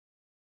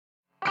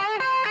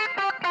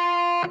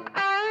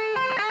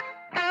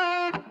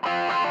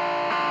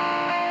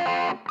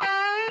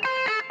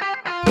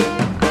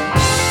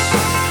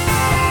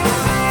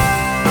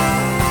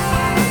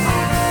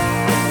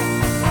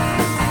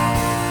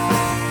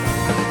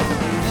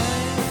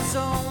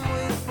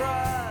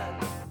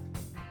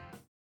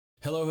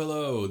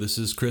This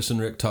is Chris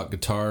and Rick Talk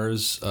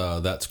Guitars.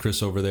 That's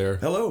Chris over there.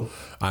 Hello.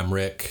 I'm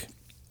Rick.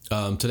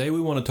 Today we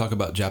want to talk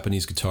about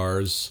Japanese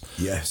guitars.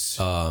 Yes.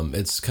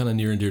 It's kind of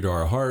near and dear to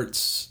our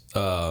hearts.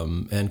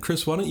 And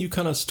Chris, why don't you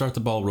kind of start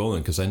the ball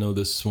rolling? Because I know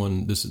this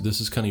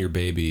is kind of your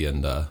baby,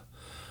 and I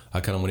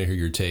kind of want to hear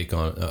your take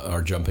on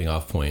our jumping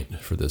off point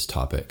for this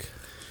topic.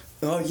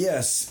 Oh,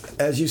 yes.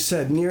 As you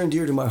said, near and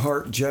dear to my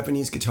heart,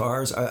 Japanese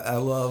guitars. I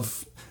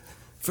love...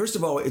 First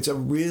of all, it's a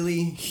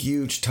really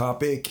huge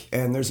topic,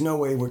 and there's no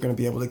way we're going to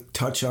be able to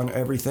touch on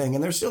everything.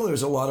 And there's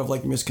a lot of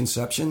like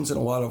misconceptions and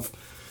a lot of,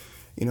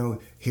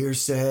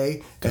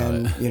 hearsay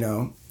and,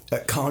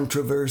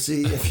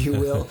 controversy, if you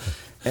will.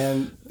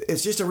 And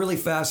it's just a really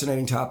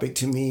fascinating topic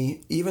to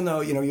me, even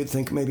though, you'd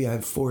think maybe I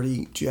have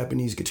 40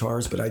 Japanese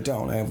guitars, but I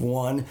don't. I have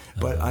one,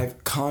 but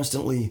I've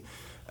constantly,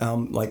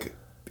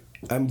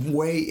 I'm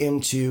way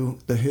into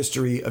the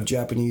history of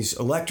Japanese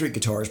electric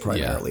guitars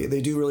primarily. Yeah.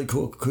 They do really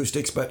cool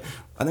acoustics, but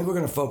I think we're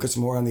going to focus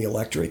more on the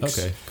electrics.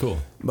 Okay, cool.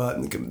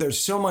 But there's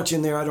so much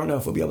in there, I don't know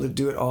if we'll be able to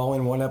do it all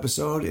in one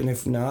episode, and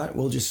if not,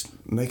 we'll just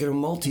make it a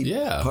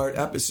multi-part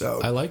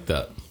episode. I like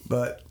that.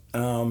 But,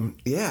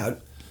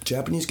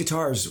 Japanese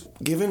guitars.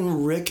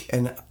 Given Rick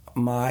and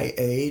my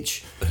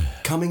age,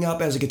 coming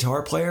up as a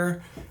guitar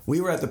player, we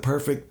were at the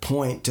perfect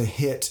point to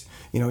hit...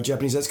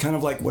 Japanese, that's kind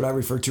of like what I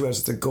refer to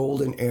as the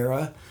golden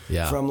era.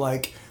 Yeah. From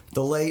like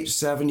the late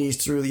 70s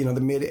through,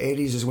 the mid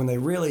 80s is when they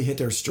really hit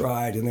their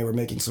stride and they were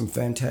making some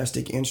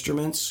fantastic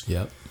instruments.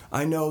 Yep.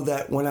 I know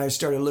that when I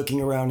started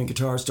looking around in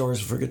guitar stores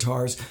for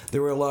guitars,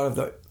 there were a lot of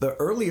the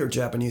earlier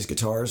Japanese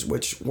guitars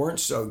which weren't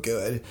so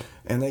good.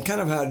 And they kind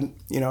of had,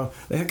 they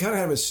kind of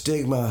have a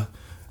stigma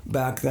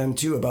back then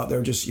too about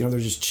they're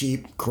just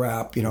cheap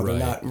crap. They're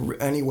not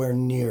anywhere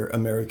near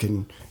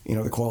American,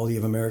 the quality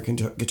of American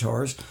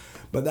guitars.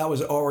 But that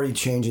was already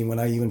changing when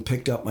I even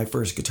picked up my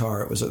first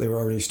guitar. It was that they were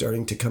already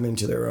starting to come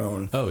into their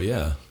own. Oh,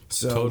 yeah.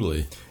 So,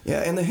 totally. Yeah,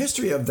 and the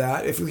history of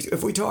that, if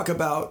we talk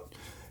about,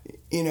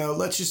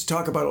 let's just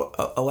talk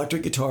about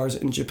electric guitars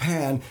in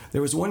Japan.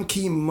 There was one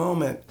key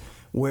moment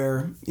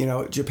where,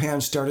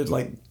 Japan started,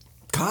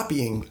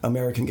 copying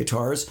American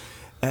guitars.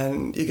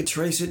 And you could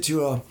trace it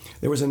to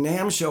there was a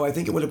NAMM show, I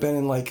think it would have been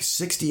in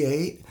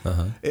 68.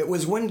 Uh-huh. It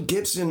was when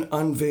Gibson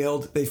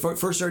unveiled, they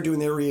first started doing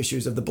their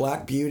reissues of the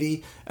Black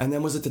Beauty, and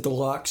then was it the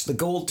Deluxe, the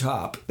gold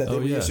top that they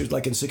reissued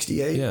in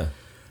 68? Yeah.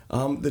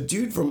 The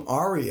dude from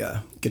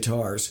Aria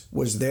Guitars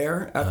was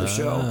there at the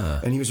show,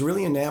 and he was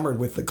really enamored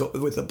with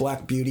the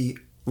Black Beauty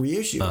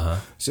reissue. Uh-huh.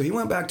 So he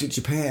went back to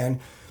Japan,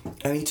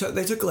 and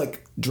they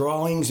took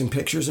drawings and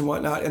pictures and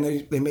whatnot, and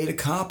they made a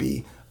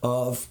copy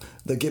of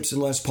the Gibson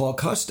Les Paul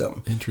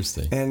Custom.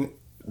 Interesting. And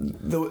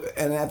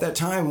at that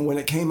time when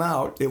it came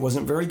out, it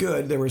wasn't very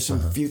good. There were some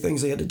few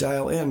things they had to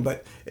dial in,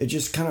 but it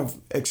just kind of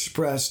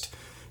expressed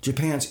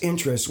Japan's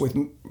interest with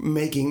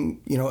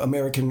making,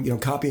 American,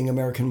 copying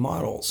American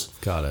models.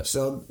 Got it.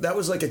 So that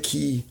was a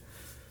key,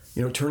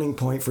 turning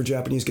point for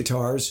Japanese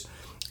guitars.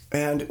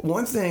 And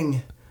one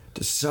thing,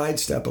 to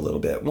sidestep a little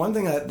bit, one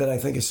thing that I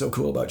think is so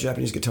cool about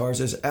Japanese guitars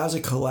is, as a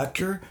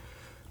collector,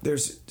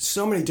 there's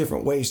so many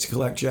different ways to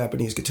collect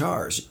Japanese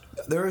guitars.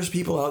 There's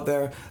people out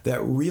there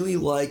that really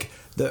like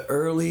the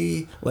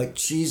early,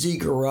 cheesy,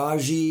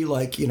 garagey,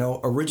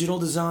 original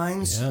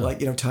designs,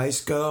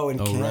 Teisco and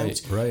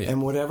Kent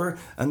and whatever.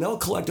 And they'll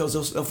collect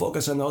those. They'll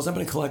focus on those. I'm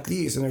going to collect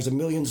these. And there's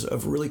millions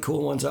of really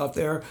cool ones out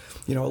there.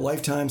 A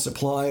lifetime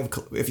supply of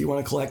if you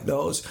want to collect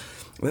those.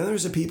 And then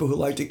there's the people who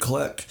like to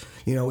collect,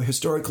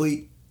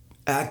 historically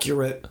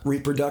accurate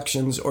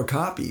reproductions or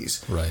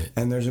copies. Right.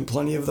 And there's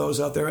plenty of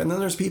those out there. And then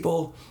there's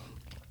people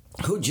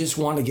who just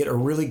want to get a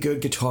really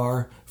good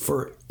guitar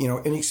for,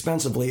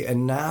 inexpensively.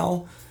 And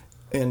now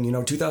in,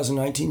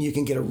 2019, you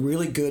can get a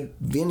really good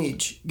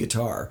vintage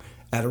guitar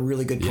at a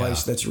really good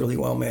price that's really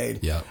well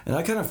made. Yeah. And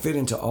I kind of fit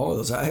into all of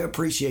those. I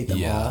appreciate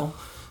them all.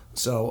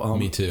 So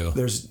me too.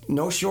 There's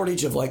no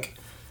shortage of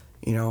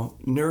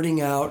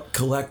nerding out,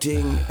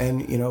 collecting,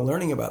 and,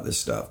 learning about this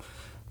stuff.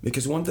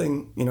 Because one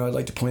thing, I'd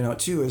like to point out,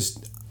 too, is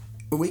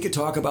we could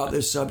talk about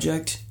this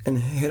subject and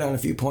hit on a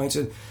few points,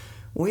 and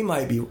we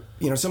might be,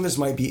 some of this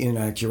might be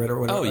inaccurate or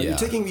whatever. Oh, yeah.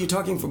 You're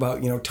talking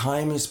about,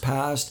 time has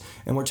passed,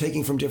 and we're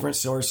taking from different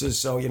sources,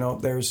 so,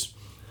 there's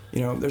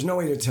no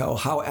way to tell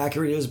how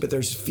accurate it is, but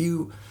there's a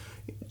few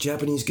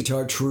Japanese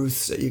guitar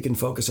truths that you can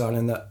focus on,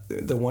 and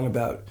the one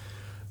about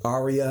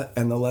Aria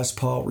and the Les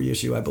Paul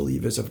reissue, I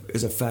believe, is a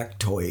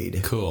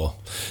factoid. Cool.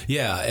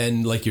 Yeah,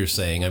 and like you're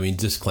saying,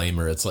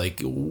 disclaimer, it's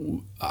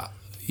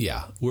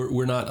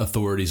we're not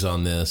authorities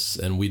on this,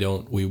 and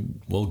we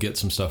will get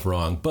some stuff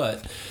wrong.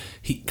 But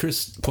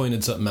Chris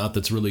pointed something out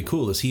that's really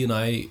cool, is he and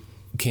I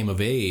came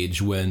of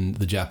age when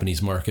the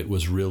Japanese market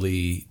was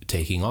really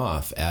taking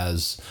off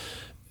as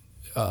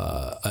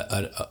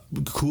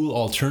cool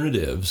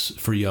alternatives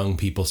for young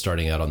people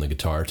starting out on the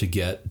guitar to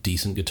get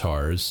decent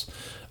guitars.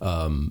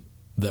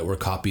 That were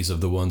copies of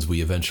the ones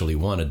we eventually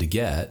wanted to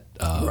get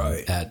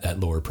at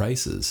lower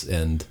prices.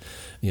 And,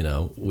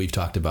 we've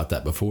talked about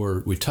that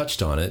before. We've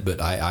touched on it,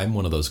 but I'm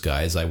one of those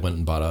guys. I went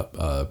and bought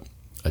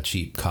a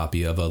cheap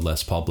copy of a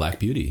Les Paul Black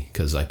Beauty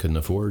because I couldn't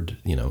afford,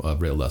 a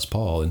real Les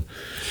Paul, and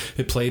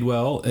it played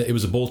well. It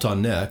was a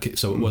bolt-on neck,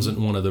 so it wasn't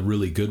one of the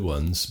really good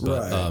ones,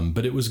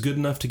 but it was good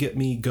enough to get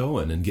me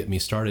going and get me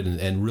started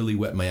and really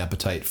whet my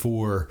appetite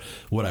for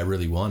what I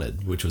really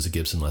wanted, which was a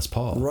Gibson Les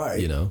Paul.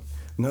 Right.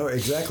 No,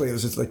 exactly. It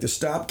was just like the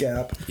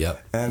stopgap.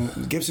 Yep.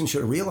 And Gibson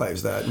should have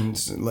realized that, and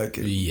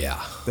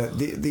that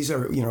these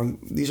are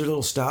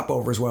little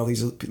stopovers while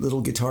these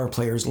little guitar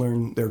players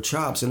learn their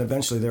chops, and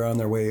eventually they're on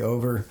their way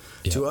over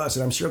to us.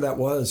 And I'm sure that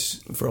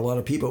was, for a lot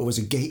of people, it was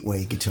a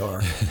gateway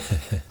guitar.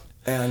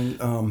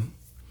 And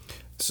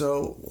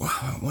so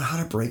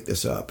how to break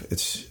this up?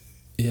 It's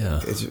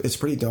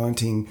pretty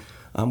daunting.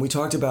 We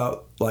talked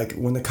about like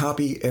when the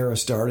copy era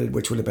started,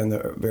 which would have been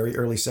the very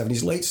early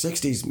 70s, late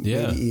 60s,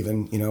 maybe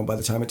even, by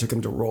the time it took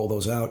them to roll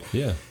those out.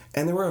 Yeah.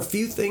 And there were a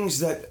few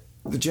things that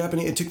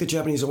it took the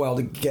Japanese a while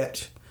to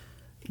get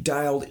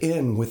dialed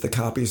in with the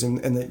copies, and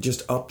that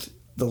just upped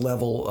the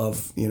level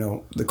of,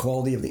 the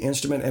quality of the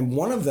instrument. And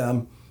one of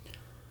them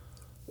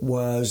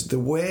was the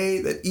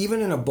way that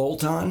even in a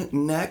bolt-on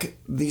neck,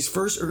 these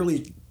first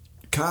early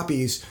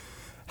copies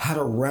had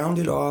a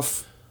rounded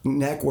off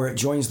neck where it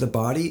joins the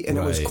body, and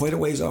it was quite a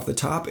ways off the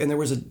top. And there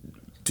was a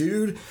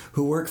dude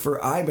who worked for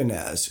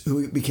Ibanez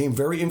who became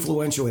very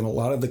influential in a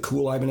lot of the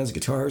cool Ibanez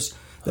guitars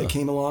that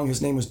came along. His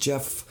name was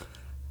Jeff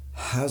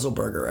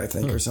Hazelberger, I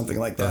think, or something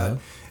like that.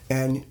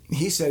 And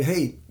he said,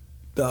 hey,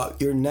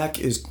 your neck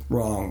is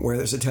wrong where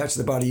it's attached to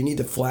the body. You need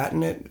to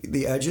flatten it,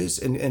 the edges,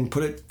 and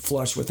put it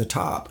flush with the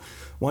top.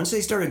 Once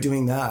they started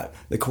doing that,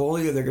 the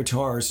quality of their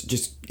guitars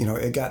just,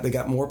 they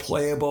got more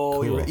playable.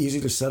 Cool. They were easy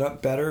to set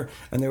up better,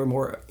 and they were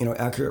more,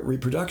 accurate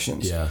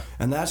reproductions. Yeah.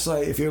 And that's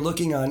like, if you're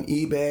looking on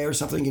eBay or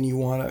something and you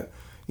want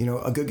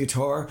a good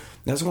guitar,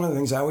 that's one of the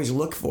things I always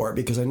look for,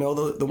 because I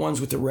know the ones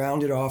with the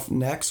rounded off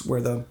necks where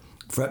the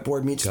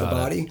fretboard meets the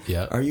body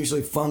are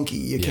usually funky.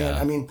 You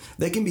can't,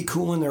 they can be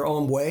cool in their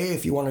own way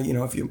if you want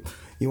to, if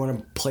you want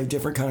to play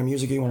different kind of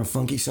music, you want a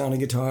funky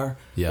sounding guitar,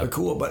 they're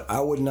cool, but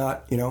I would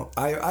not,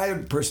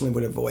 I personally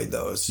would avoid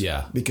those.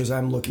 Yeah. Because if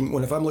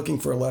I'm looking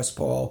for a Les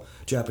Paul,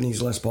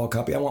 Japanese Les Paul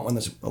copy, I want one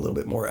that's a little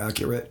bit more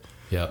accurate.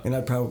 Yeah. And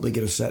I'd probably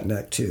get a set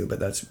neck too, but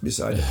that's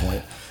beside the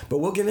point. But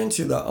we'll get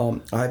into the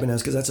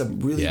Ibanez, because that's a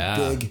really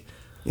big,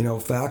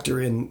 factor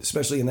in,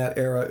 especially in that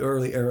era,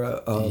 early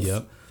era of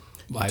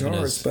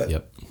guitars.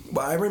 But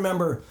I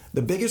remember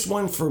the biggest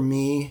one for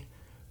me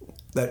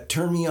that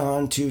turned me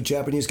on to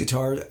Japanese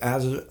guitar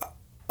as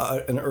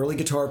an early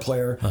guitar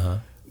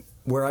player,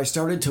 where I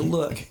started to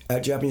look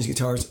at Japanese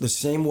guitars the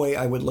same way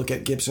I would look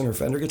at Gibson or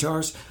Fender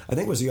guitars, I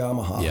think was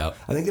Yamaha. Yep.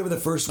 I think they were the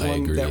first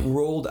one that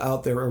rolled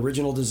out their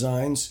original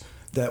designs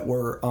that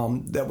were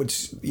that would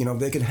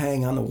they could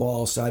hang on the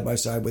wall side by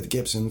side with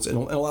Gibsons, and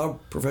a lot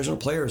of professional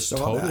players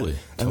saw that,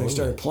 and they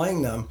started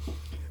playing them.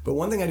 But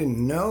one thing I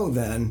didn't know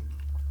then,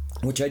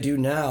 which I do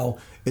now,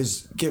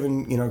 is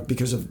given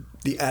because of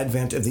the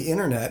advent of the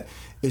internet,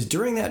 is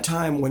during that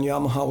time when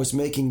Yamaha was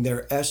making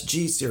their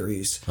SG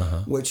series,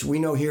 which we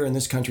know here in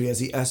this country as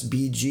the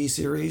SBG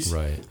series,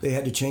 they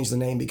had to change the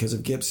name because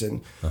of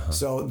Gibson.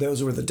 So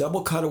those were the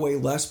double cutaway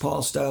Les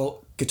Paul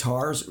style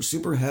guitars,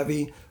 super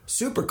heavy,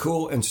 super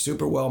cool, and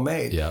super well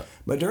made. Yeah.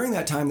 But during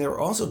that time, they were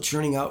also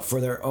churning out for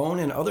their own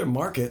and other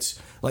markets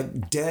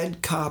like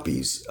dead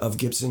copies of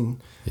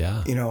Gibson,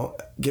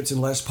 Gibson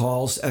Les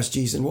Pauls,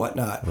 SGs, and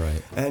whatnot.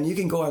 Right. And you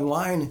can go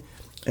online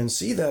and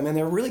see them, and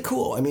they're really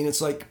cool. I mean,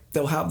 it's like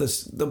they'll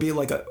be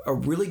like a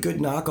really good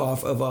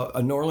knockoff of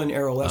a Norland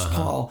era Les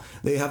Paul.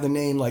 They have the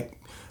name like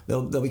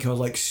they'll be called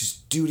like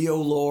Studio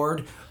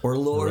Lord or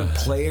Lord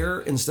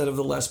Player instead of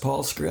the Les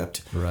Paul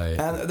script. Right.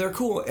 And they're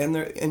cool, and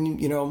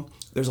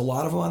there's a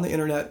lot of them on the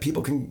internet.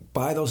 People can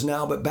buy those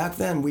now, but back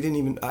then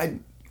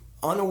I'm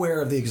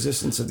unaware of the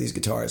existence of these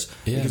guitars.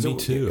 Yeah, because me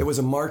too. It was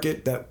a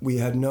market that we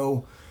had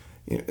no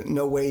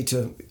way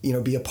to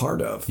be a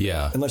part of,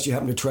 unless you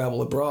happen to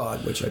travel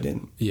abroad, which I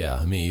didn't.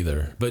 Yeah, me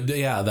either. But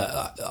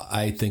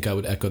I think I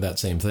would echo that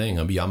same thing.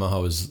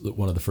 Yamaha was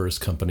one of the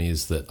first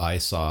companies that I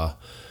saw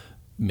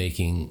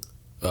making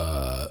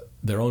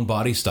their own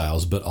body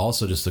styles, but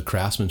also just the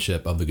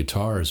craftsmanship of the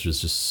guitars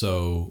was just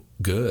so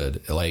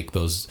good. Like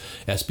those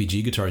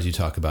SBG guitars you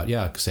talk about.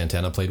 Yeah,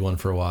 Santana played one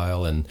for a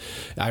while, and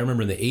I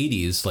remember in the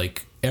 80s,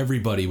 like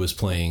everybody was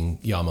playing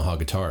Yamaha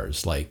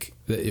guitars. Like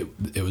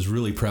it was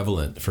really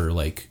prevalent for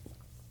like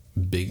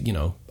big,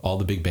 all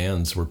the big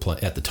bands were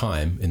at the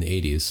time in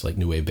the 80s, like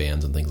new wave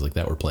bands and things like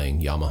that were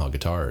playing Yamaha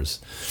guitars.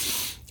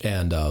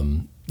 And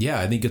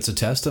I think it's a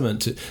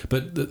testament to,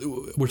 but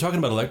we're talking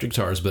about electric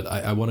guitars, but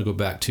I want to go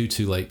back to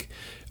like,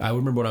 I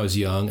remember when I was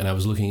young and I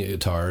was looking at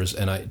guitars,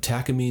 and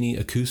Takamine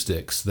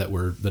acoustics that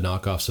were the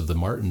knockoffs of the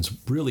Martins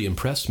really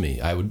impressed me.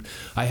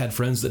 I had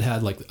friends that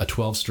had like a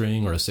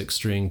 12-string or a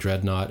 6-string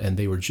Dreadnought, and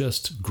they were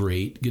just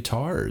great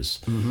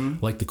guitars.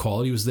 Mm-hmm. Like the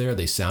quality was there,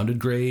 they sounded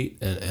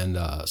great, and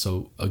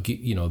so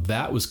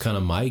that was kind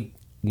of my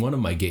one of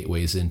my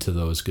gateways into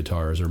those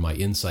guitars, or my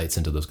insights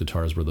into those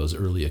guitars, were those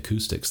early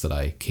acoustics that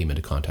I came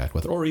into contact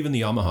with, or even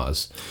the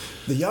Yamahas.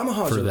 The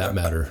Yamahas, for that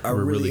matter, are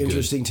really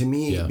interesting to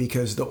me, Yeah.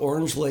 because the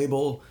Orange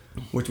Label,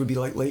 which would be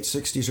like late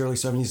 60s, early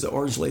 70s, the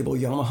Orange Label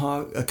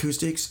Yamaha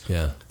acoustics,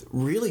 Yeah.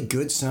 really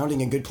good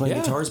sounding and good playing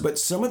Yeah. guitars, but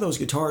some of those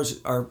guitars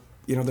are,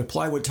 they're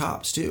plywood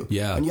tops too.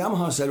 Yeah. And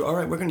Yamaha said, all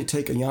right, we're going to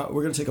take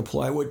a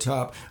plywood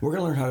top, we're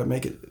going to learn how to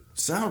make it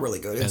sound really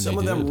good. And some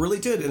of them really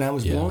did, and I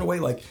was blown away.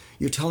 Like,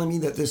 you're telling me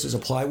that this is a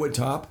plywood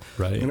top,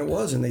 right? And it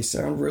was, and they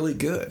sound really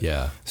good.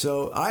 Yeah.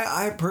 So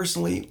I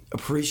personally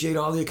appreciate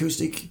all the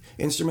acoustic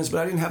instruments, but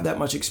I didn't have that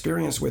much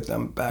experience with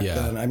them back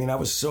then. I mean, I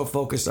was so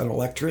focused on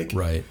electric,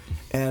 right?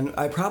 And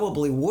I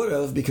probably would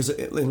have, because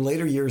in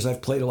later years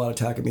I've played a lot of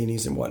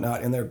Takamines and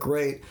whatnot, and they're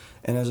great.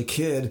 And as a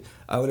kid,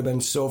 I would have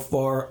been so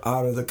far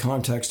out of the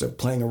context of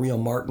playing a real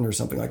Martin or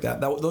something like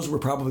that. Those were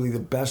probably the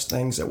best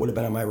things that would have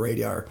been on my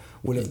radar.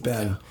 Would have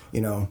been,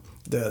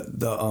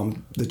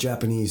 the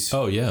Japanese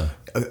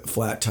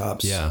flat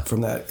tops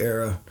from that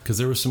era. Because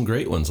there were some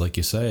great ones, like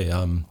you say.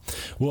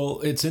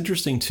 Well, it's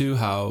interesting too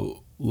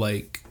how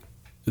like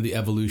the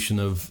evolution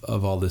of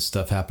all this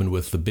stuff happened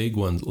with the big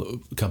ones,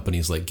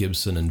 companies like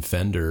Gibson and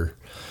Fender.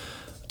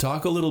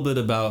 Talk a little bit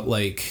about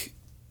like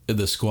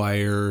the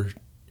Squier,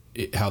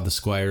 how the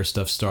Squier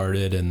stuff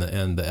started, and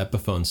the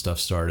Epiphone stuff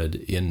started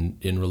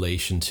in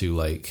relation to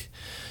like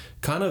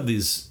kind of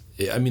these.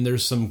 I mean,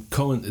 there's some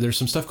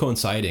stuff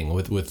coinciding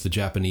with the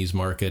Japanese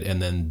market,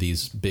 and then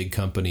these big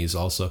companies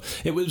also.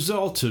 It was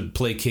all to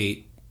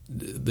placate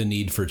the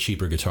need for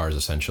cheaper guitars,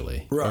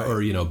 essentially, right?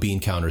 Or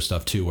bean counter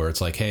stuff too, where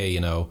it's like, hey,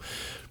 not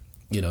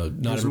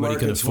everybody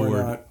can afford.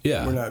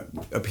 We're not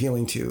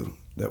appealing to.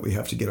 That we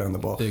have to get on the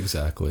ball.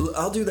 Exactly.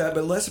 I'll do that,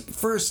 but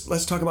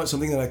let's talk about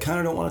something that I kind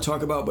of don't want to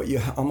talk about, but you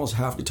almost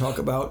have to talk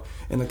about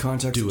in the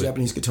context of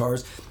Japanese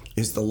guitars,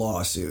 is the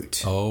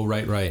lawsuit. Oh,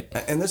 right.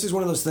 And this is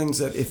one of those things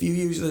that if you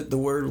use the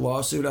word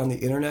lawsuit on the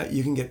internet,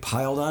 you can get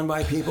piled on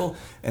by people,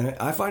 and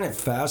I find it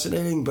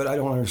fascinating, but I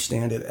don't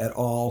understand it at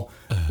all,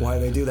 why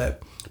they do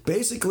that.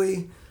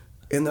 Basically,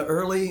 in the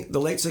late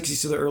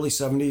 60s to the early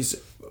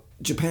 70s,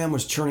 Japan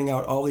was churning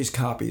out all these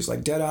copies,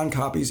 like dead-on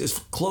copies, as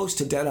close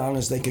to dead-on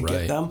as they could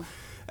get them.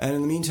 And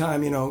in the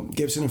meantime,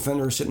 Gibson and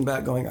Fender are sitting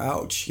back going,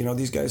 ouch,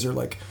 these guys are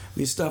like,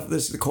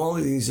 the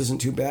quality of these isn't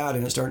too bad,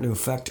 and it's starting to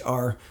affect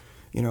our,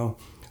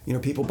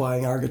 people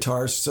buying our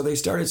guitars. So they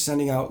started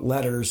sending out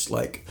letters,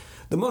 like,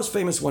 the most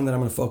famous one that I'm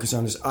going to focus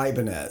on is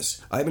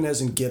Ibanez.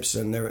 Ibanez and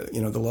Gibson, they're,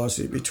 the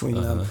lawsuit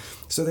between them.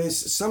 So they,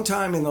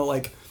 sometime in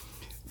the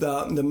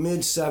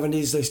mid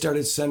 70s, they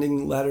started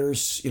sending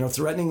letters,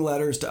 threatening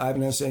letters to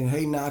Ibanez saying,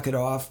 hey, knock it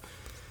off.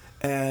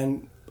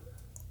 And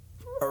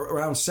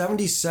around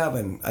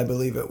 77, I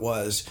believe it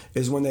was,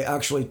 is when they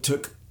actually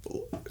took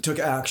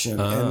action,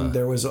 and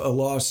there was a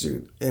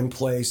lawsuit in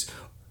place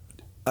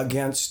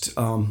against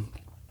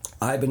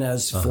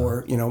Ibanez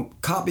for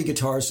copy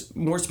guitars.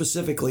 More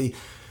specifically,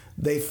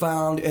 they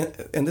found,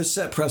 and this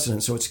set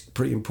precedent, so it's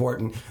pretty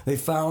important. They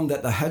found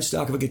that the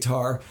headstock of a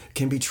guitar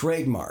can be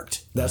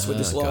trademarked. That's what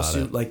this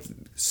lawsuit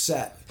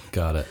set.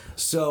 Got it.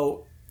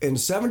 So in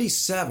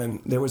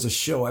 77, there was a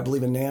show, I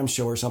believe a NAMM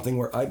show or something,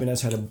 where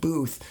Ibanez had a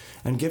booth,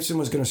 and Gibson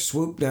was going to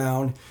swoop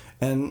down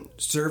and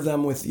serve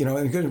them with,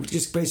 and going to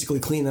just basically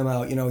clean them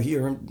out.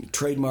 Here,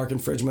 trademark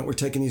infringement, we're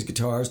taking these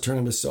guitars, turn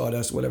them to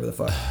sawdust, whatever the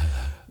fuck.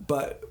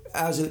 But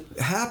as it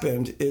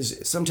happened,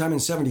 is sometime in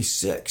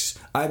 76,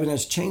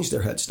 Ibanez changed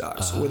their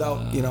headstocks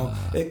without,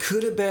 it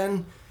could have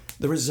been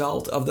the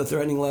result of the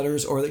threatening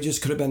letters, or they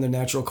just could have been the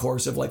natural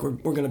course of like, we're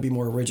going to be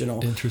more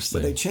original.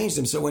 Interesting. But they changed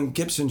them. So when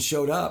Gibson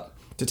showed up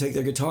to take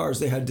their guitars,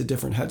 they had the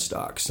different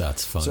headstocks.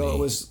 That's funny. So it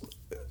was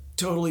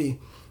totally,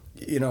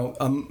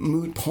 a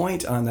moot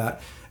point on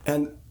that.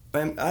 And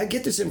I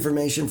get this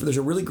information there's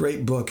a really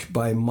great book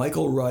by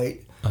Michael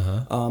Wright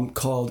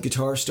called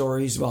Guitar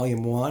Stories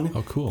Volume 1.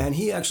 Oh, cool. And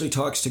he actually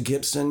talks to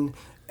Gibson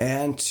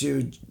and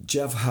to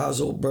Jeff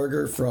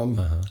Haselberger from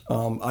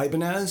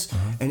Ibanez,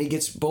 and he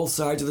gets both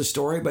sides of the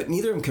story, but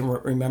neither of them can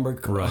remember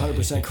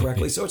 100%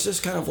 correctly. So it's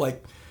just kind of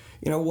like,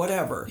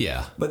 whatever.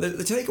 Yeah. But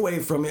the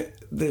takeaway from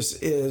this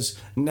is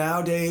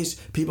nowadays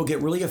people get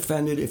really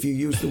offended if you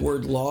use the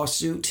word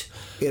lawsuit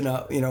in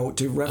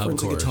to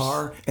reference a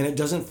guitar, and it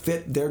doesn't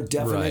fit their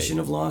definition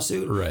of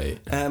lawsuit. Right.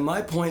 And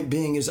my point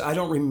being is I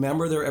don't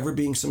remember there ever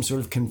being some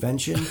sort of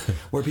convention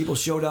where people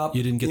showed up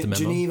you didn't get the in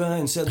memo? Geneva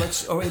and said,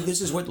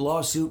 this is what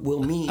lawsuit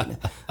will mean.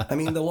 I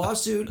mean, the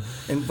lawsuit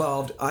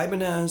involved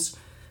Ibanez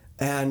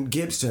and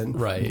Gibson.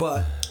 Right.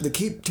 But the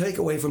key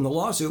takeaway from the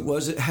lawsuit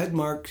was that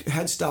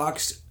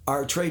headstocks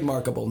are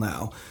trademarkable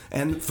now.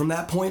 And from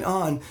that point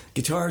on,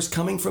 guitars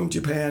coming from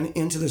Japan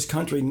into this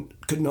country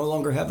could no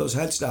longer have those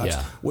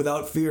headstocks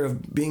without fear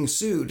of being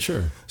sued.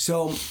 Sure.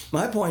 So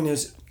my point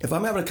is, if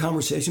I'm having a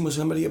conversation with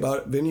somebody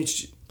about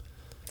Japanese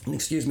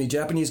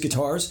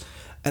guitars,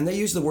 and they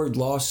use the word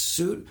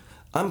lawsuit,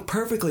 I'm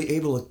perfectly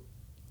able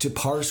to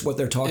parse what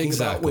they're talking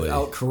about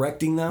without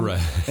correcting them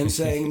and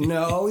saying,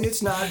 no,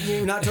 it's not.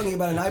 You're not talking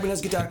about an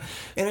Ibanez guitar.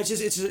 And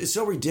it's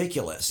so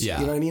ridiculous. Yeah.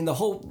 You know what I mean? The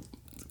whole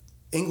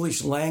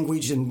English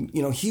language and,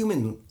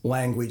 human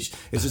language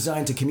is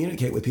designed to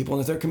communicate with people.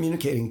 And if they're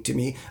communicating to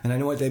me and I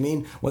know what they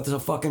mean, what's the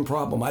fucking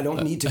problem? I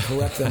don't need to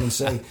correct them and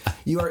say,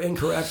 you are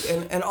incorrect.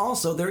 And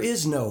also, there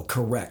is no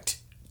correct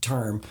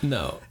term.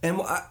 No.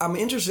 And I'm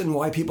interested in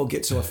why people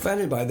get so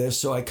offended by this.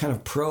 So I kind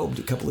of probed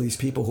a couple of these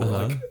people who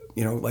are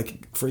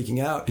like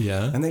freaking out.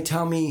 Yeah. And they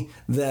tell me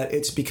that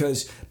it's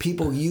because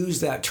people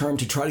use that term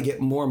to try to get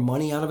more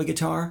money out of a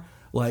guitar.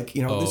 Like,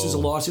 this is a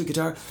lawsuit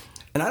guitar.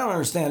 And I don't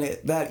understand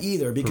that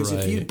either, because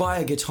if you buy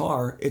a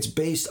guitar, it's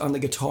based on the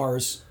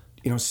guitar's,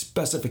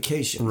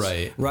 specifications.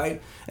 Right.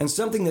 Right? And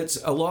something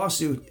that's a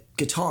lawsuit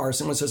guitar,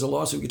 someone says a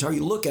lawsuit guitar,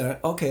 you look at it,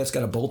 okay, it's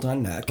got a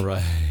bolt-on neck.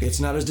 Right. It's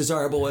not as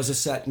desirable as a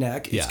set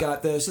neck. It's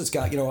got this, it's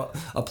got,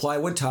 a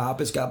plywood top,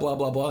 it's got blah,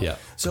 blah, blah. Yeah.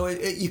 So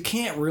you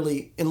can't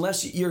really,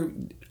 unless you're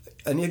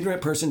an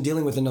ignorant person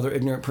dealing with another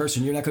ignorant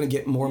person, you're not going to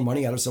get more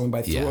money out of someone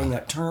by throwing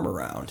that term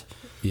around.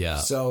 Yeah.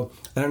 So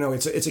I don't know.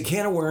 It's a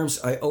can of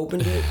worms. I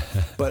opened it,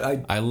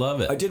 but I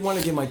love it. I did want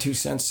to give my 2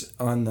 cents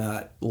on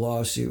that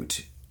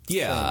lawsuit.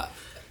 Yeah.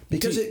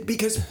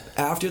 Because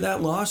after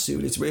that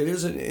lawsuit, it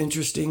is an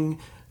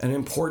interesting and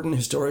important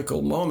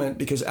historical moment,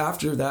 because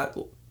after that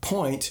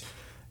point,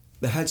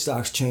 the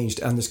headstocks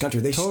changed on this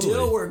country. They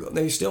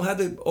still had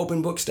the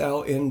open book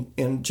style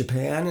in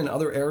Japan and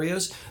other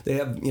areas. They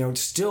have,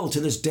 still to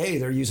this day,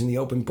 they're using the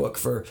open book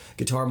for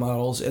guitar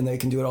models, and they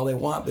can do it all they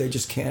want. They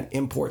just can't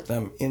import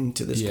them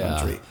into this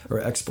country or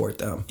export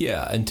them.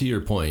 Yeah, and to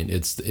your point,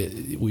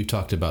 we've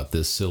talked about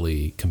this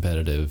silly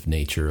competitive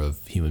nature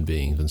of human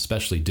beings, and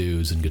especially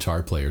dudes and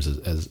guitar players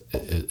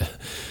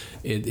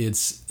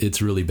it's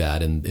really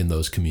bad in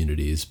those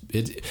communities.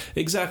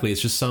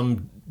 It's just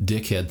some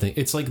dickhead thing.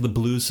 It's like the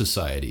Blues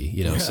Society,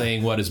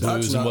 saying what is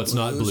blues and what's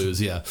not blues.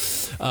 Yeah.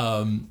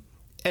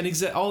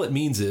 And all it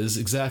means is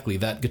exactly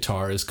that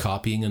guitar is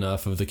copying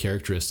enough of the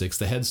characteristics,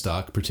 the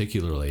headstock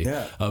particularly,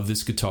 of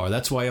this guitar.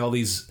 That's why all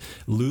these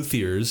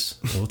luthiers,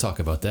 we'll talk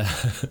about that,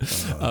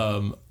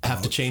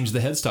 have to change the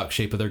headstock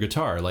shape of their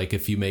guitar. Like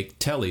if you make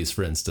Tellys,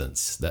 for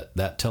instance,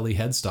 that Telly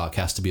headstock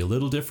has to be a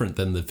little different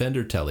than the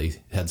Fender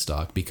Telly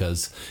headstock,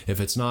 because if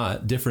it's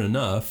not different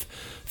enough,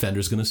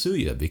 Fender's going to sue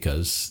you,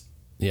 because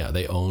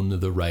they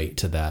own the right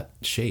to that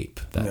shape,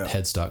 that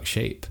headstock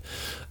shape.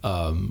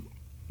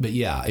 But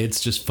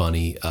it's just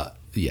funny.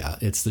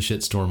 It's the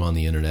shitstorm on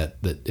the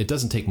internet that it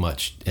doesn't take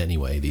much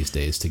anyway these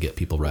days to get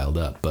people riled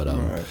up. But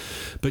I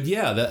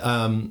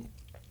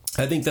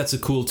think that's a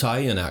cool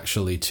tie-in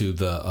actually to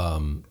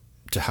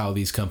to how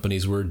these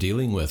companies were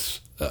dealing with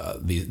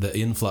the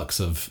influx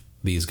of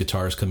these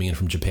guitars coming in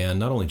from Japan.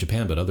 Not only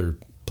Japan, but other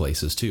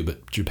places too,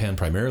 but Japan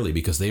primarily,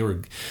 because they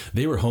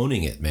were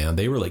honing it, man.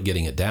 They were like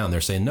getting it down. They're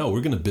saying, no,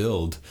 we're going to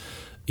build,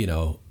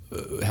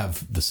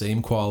 have the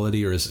same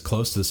quality or as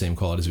close to the same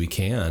quality as we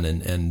can,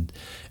 and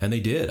they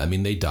did. I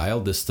mean, they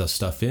dialed this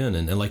stuff in,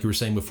 and like you were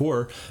saying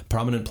before,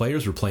 prominent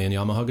players were playing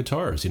Yamaha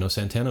guitars.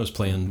 Santana was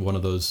playing one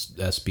of those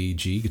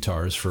SBG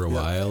guitars for a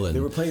while, and they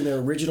were playing their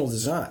original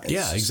designs.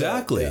 Yeah,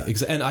 exactly.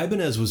 And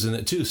Ibanez was in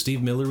it too.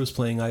 Steve Miller was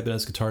playing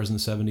Ibanez guitars in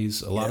the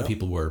 70s. A lot of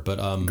people were,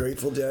 but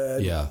Grateful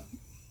Dead.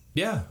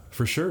 Yeah,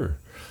 for sure.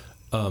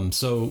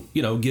 So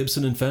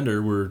Gibson and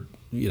Fender were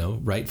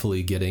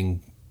rightfully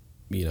getting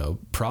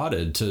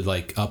prodded to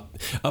like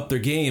up their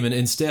game, and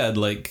instead,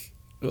 like,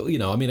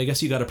 I mean, I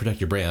guess you got to protect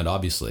your brand,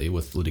 obviously,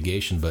 with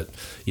litigation, but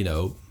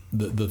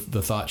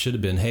the thought should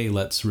have been, hey,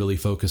 let's really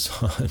focus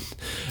on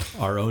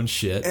our own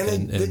shit.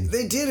 And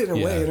they did in a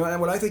way.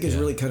 And what I think is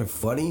really kind of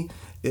funny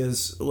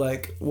is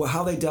like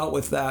how they dealt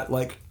with that,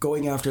 like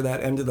going after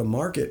that end of the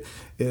market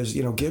is,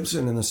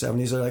 Gibson in the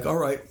 70s, they're like, all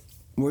right,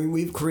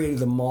 we've created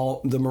the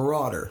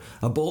Marauder,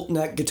 a bolt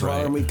neck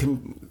guitar, and we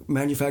can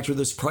manufacture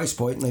this price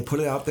point, and they put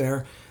it out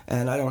there.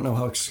 And I don't know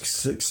how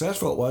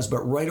successful it was, but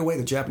right away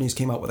the Japanese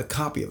came out with a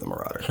copy of the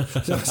Marauder.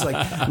 So it's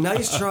like,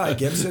 nice try,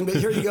 Gibson, but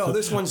here you go.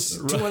 This one's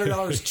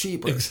 $200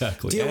 cheaper.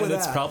 Exactly. Deal with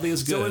it's that. Probably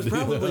as good. So it was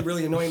probably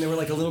really annoying. They were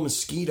like a little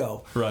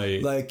mosquito.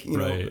 Right. Like,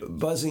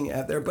 buzzing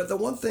at there. But the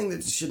one thing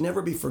that should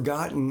never be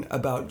forgotten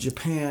about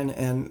Japan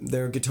and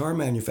their guitar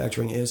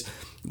manufacturing is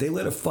they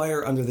lit a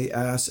fire under the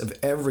ass of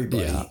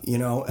everybody, I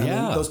mean,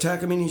 those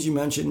Takaminis you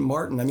mentioned,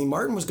 Martin. I mean,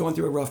 Martin was going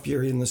through a rough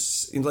period in the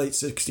late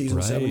 60s and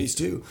 70s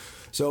too.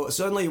 So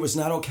suddenly it was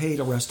not okay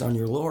to rest on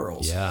your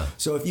laurels. Yeah.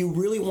 So if you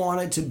really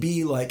wanted to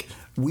be like,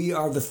 we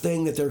are the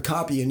thing that they're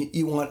copying,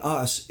 you want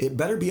us, it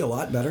better be a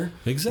lot better.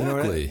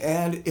 Exactly.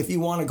 And if you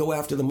want to go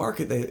after the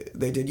market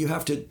they did, you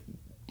have to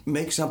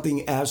make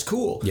something as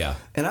cool. Yeah.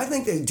 And I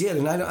think they did.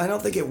 And I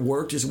don't think it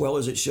worked as well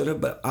as it should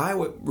have, but I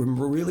was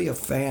really a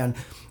fan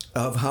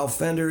of how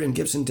Fender and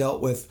Gibson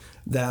dealt with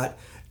that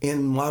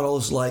in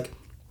models like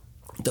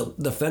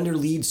the Fender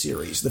Lead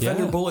series, the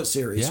Fender Bullet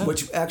series,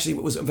 which actually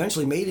was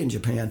eventually made in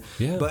Japan.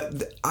 Yeah.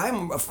 But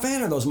I'm a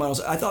fan of those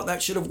models. I thought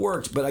that should have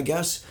worked, but I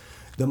guess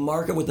the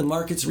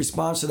market's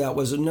response to that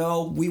was,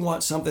 no, we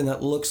want something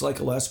that looks like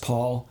a Les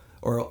Paul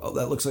or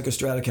that looks like a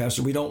Stratocaster.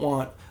 We don't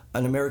want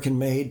an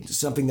American-made,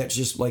 something that's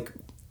just like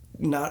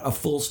not a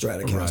full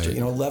Stratocaster. Right.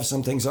 You know, left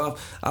some things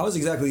off. I was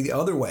exactly the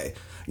other way.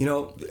 You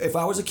know, if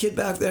I was a kid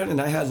back then and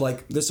I had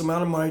like this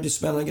amount of money to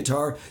spend on a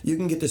guitar, you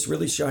can get this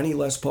really shiny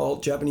Les Paul,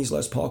 Japanese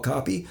Les Paul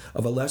copy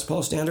of a Les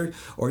Paul standard,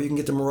 or you can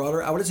get the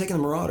Marauder. I would have taken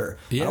the Marauder.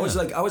 Yeah.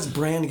 I was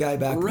brand guy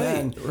back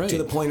then Right. to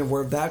the point of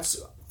where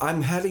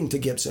I'm heading to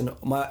Gibson.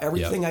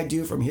 Everything I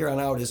do from here on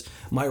out is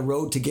my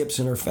road to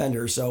Gibson or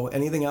Fender. So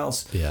anything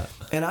else. Yeah.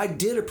 And I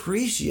did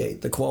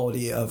appreciate the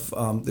quality of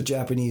the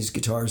Japanese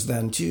guitars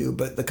then too,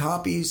 but the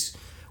copies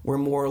were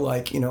more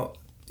like, you know,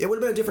 it would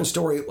have been a different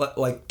story,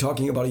 like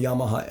talking about a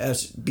Yamaha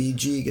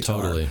SBG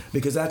guitar, Totally.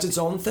 because that's its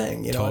own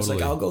thing. You know, It's like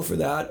Totally. I'll go for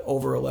that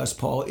over a Les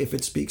Paul if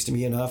it speaks to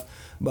me enough.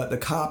 But the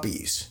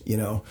copies, you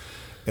know,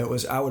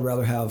 I would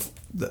rather have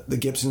the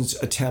Gibson's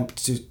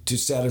attempt to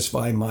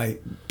satisfy my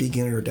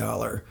beginner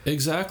dollar.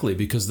 Exactly,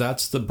 because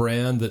that's the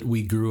brand that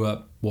we grew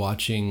up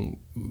watching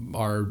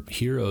our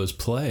heroes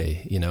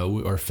play, you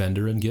know, or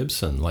Fender and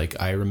Gibson. Like,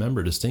 I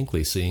remember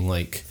distinctly seeing,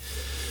 like,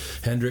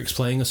 Hendrix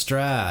playing a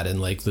Strat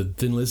and, like, the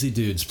Thin Lizzy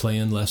dudes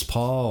playing Les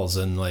Pauls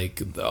and,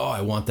 like, oh,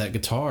 I want that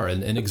guitar.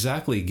 And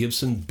exactly,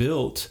 Gibson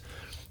built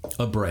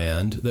a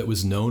brand that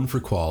was known for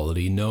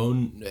quality,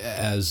 known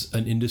as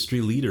an industry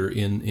leader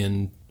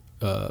in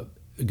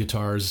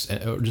guitars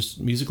or just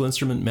musical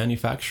instrument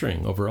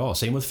manufacturing overall.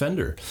 Same with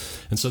Fender.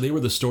 And so they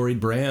were the storied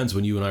brands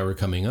when you and I were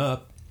coming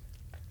up.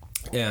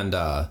 And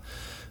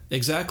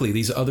exactly,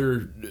 these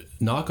other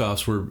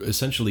knockoffs were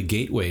essentially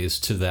gateways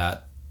to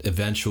that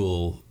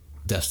eventual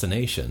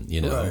destination, you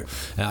know. Right.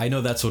 And I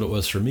know that's what it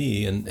was for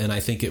me, and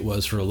I think it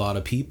was for a lot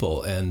of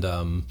people.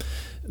 And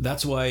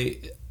that's why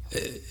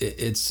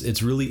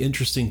it's really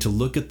interesting to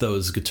look at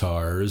those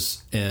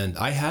guitars. And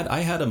I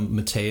had a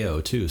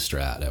Mateo too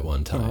Strat at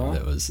one time.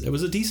 It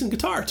was a decent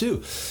guitar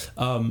too.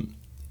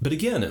 But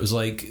again, it was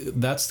like,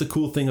 that's the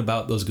cool thing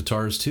about those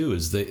guitars too,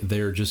 is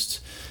they're just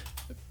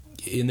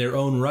in their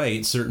own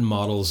right. Certain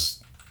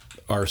models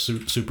are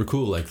super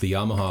cool, like the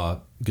Yamaha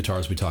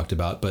guitars we talked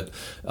about, but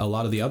a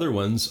lot of the other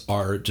ones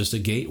are just a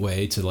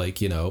gateway to,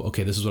 like, you know,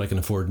 okay, this is what I can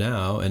afford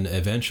now, and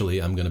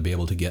eventually I'm going to be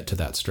able to get to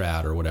that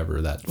Strat or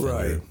whatever that Fender.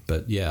 Right.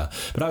 But yeah,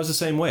 but I was the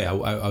same way.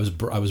 I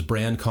was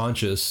brand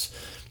conscious,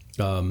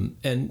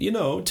 and, you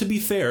know, to be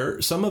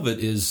fair, some of it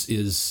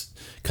is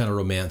kind of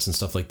romance and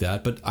stuff like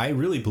that, but I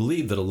really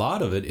believe that a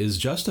lot of it is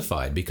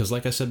justified because,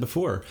 like I said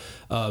before,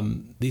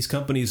 these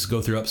companies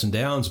go through ups and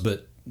downs,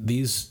 but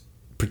these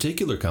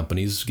particular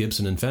companies,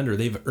 Gibson and Fender,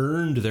 they've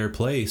earned their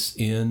place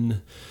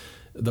in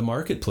the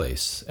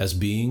marketplace as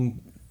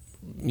being,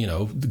 you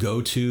know, the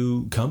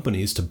go-to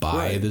companies to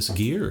buy this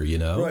gear, you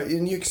know? Right,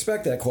 and you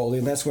expect that quality,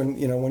 and that's when,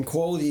 you know, when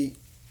quality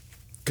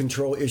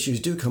control issues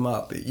do come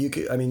up, you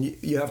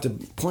have to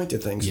point to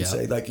things and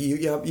say, like,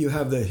 you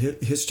have the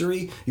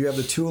history, you have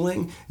the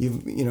tooling,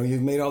 you've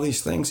made all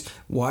these things.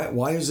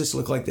 Why does this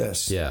look like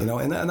this? Yeah. You know,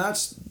 and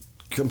that's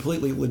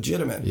completely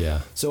legitimate. Yeah.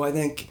 So I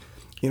think,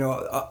 you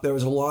know, there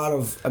was a lot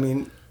of, I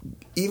mean,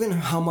 even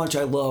how much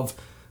I love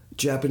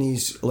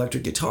Japanese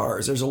electric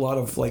guitars, there's a lot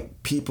of,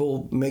 like,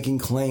 people making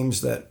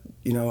claims that,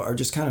 you know, are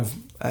just kind of,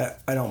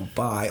 I don't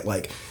buy.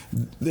 Like,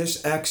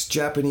 this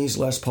Japanese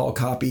Les Paul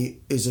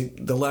copy is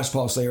the Les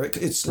Paul Slayer.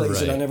 It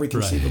slays it on every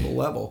conceivable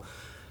level.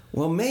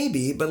 Well,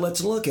 maybe, but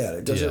let's look at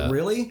it. Does it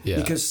really? Yeah.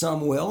 Because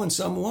some will and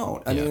some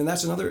won't. I mean, and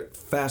that's another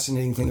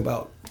fascinating thing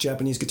about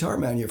Japanese guitar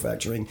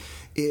manufacturing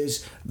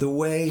is the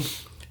way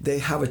they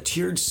have a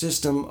tiered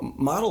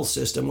model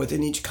system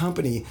within each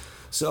company.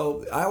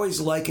 So I always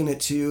liken it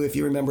to, if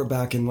you remember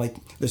back in, like,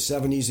 the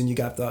 70s and you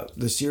got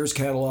the Sears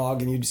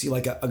catalog and you'd see,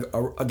 like,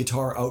 a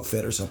guitar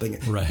outfit or something.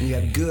 Right. And you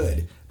had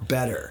good,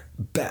 better,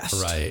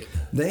 best. Right.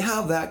 They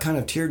have that kind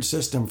of tiered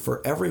system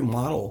for every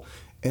model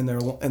in their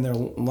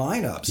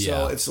lineup. So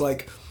Yeah. it's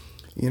like,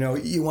 you know,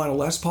 you want a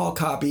Les Paul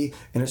copy,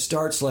 and it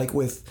starts, like,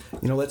 with,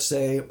 you know, let's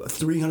say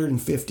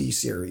 350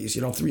 series,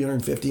 you know,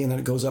 350, and then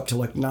it goes up to,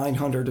 like,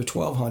 900 or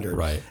 1200.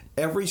 Right.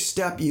 Every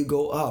step you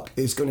go up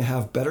is going to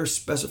have better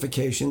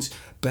specifications,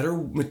 better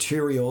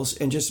materials,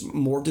 and just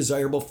more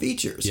desirable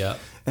features. Yeah.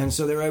 And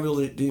so they're able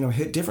to, you know,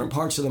 hit different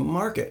parts of the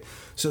market.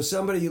 So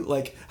somebody,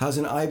 like, has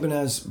an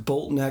Ibanez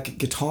bolt neck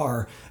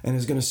guitar and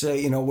is going to say,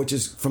 you know, which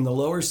is from the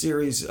lower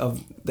series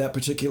of that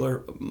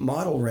particular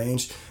model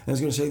range, and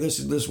is going to say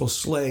this will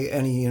slay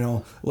any, you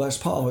know, Les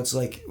Paul. It's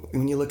like,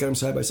 when you look at them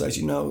side by side,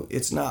 you know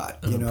it's not.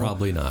 You know,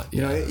 Probably not.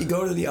 Yeah. You know, you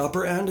go to the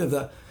upper end of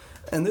the.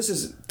 And this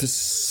is to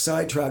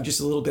sidetrack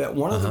just a little bit.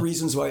 One of the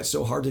reasons why it's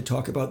so hard to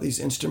talk about these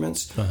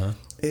instruments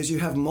is you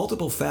have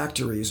multiple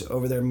factories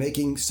over there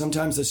making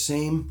sometimes the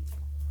same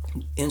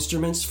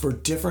instruments for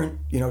different,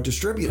 you know,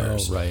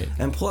 distributors. Oh, right.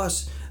 And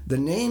plus, the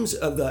names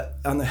on the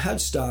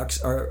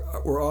headstocks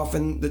were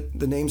often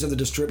the names of the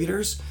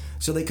distributors.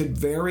 So they could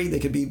vary. They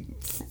could be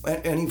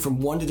any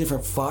from 1 to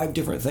 5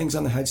 different things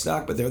on the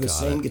headstock, but they're the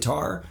same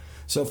guitar.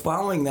 So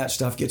following that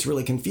stuff gets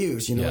really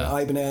confused. You know,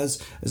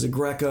 Ibanez is a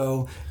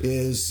Greco,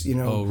 is, you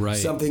know,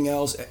 something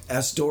else.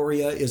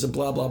 Astoria is a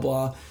blah, blah,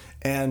 blah.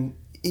 And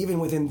even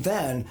within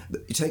then,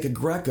 you take a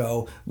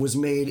Greco, was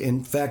made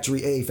in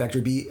factory A,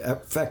 factory B,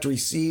 factory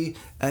C,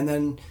 and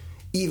then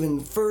even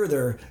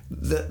further,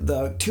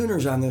 the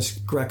tuners on this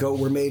Greco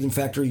were made in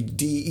factory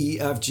D, E,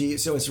 F, G.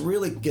 So it's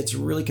gets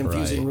really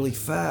confusing, Right. really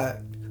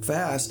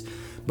fast.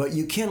 But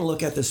you can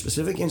look at the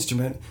specific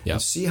instrument Yep.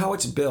 and see how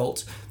it's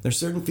built. There's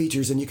certain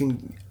features, and you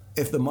can,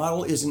 if the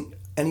model isn't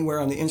anywhere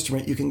on the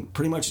instrument, you can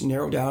pretty much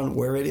narrow down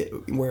where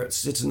it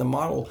sits in the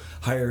model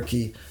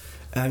hierarchy.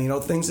 And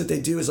things that they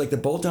do is like the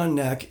bolt-on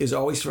neck is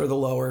always for the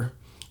lower.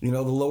 The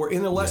lower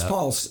in the Les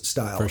Paul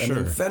style. For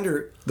sure.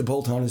 Fender, the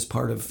bolt-on is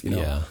part of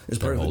is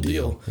part of the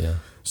deal. Yeah.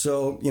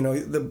 So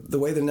the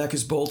way the neck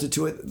is bolted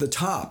to it, the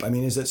top. I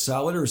mean, is it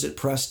solid or is it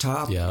pressed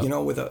top? Yeah.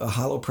 With a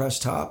hollow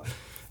pressed top.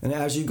 And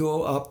as you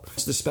go up,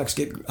 the specs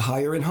get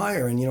higher and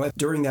higher. And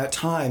during that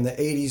time, the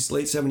 80s,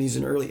 late 70s,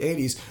 and early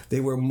 80s, they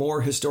were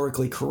more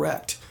historically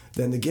correct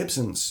than the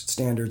Gibson's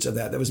standards of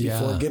that. That was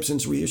before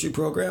Gibson's reissue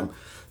program.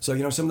 So,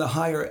 some of the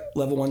higher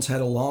level ones had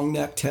a long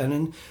neck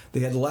tenon. They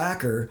had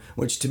lacquer,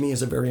 which to me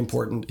is a very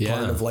important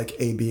part of like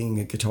A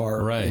being a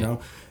guitar, Right.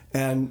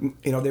 And,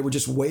 they were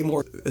just way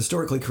more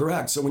historically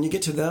correct. So when you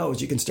get to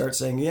those, you can start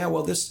saying, yeah,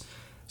 well, this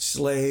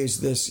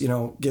slays this,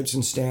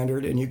 Gibson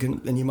standard, and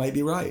you might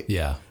be right.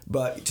 Yeah.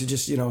 But to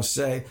just,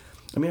 say,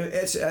 I mean,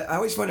 I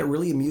always find it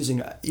really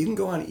amusing. You can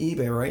go on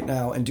eBay right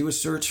now and do a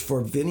search for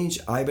vintage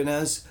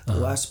Ibanez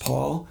Les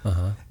Paul,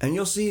 and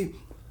you'll see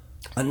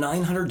a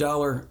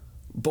 $900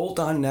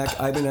 bolt-on neck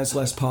Ibanez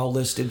Les Paul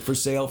listed for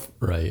sale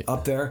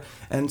up there,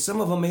 and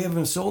some of them may have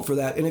been sold for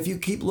that. And if you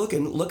keep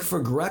looking, look for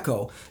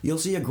Greco. You'll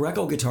see a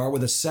Greco guitar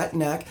with a set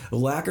neck,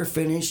 lacquer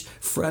finish,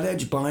 fret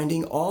edge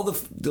binding, all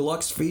the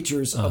deluxe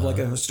features of like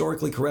a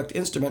historically correct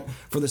instrument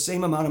for the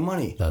same amount of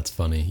money. That's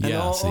funny. And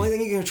Yeah. the only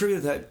thing you can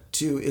attribute that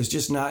to is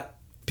just not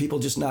people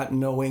just not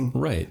knowing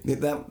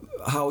that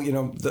how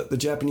the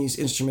Japanese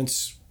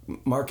instruments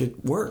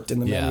market worked in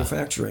the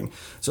manufacturing.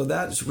 So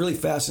that's really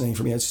fascinating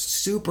for me. It's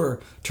super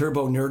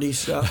turbo nerdy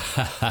stuff.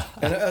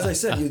 And as I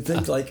said, you'd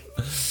think like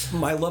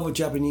my love of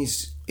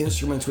Japanese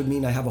instruments would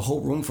mean I have a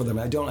whole room for them.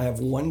 I don't. I have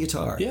one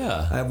guitar.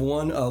 Yeah. I have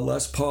one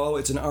Les Paul.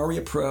 It's an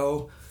Aria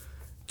Pro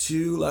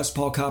 2 Les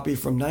Paul copy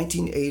from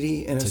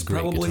 1980, and it's a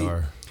great probably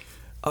guitar.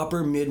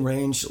 upper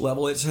mid-range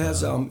level. It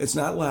has it's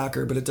not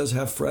lacquer, but it does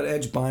have fret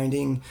edge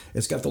binding.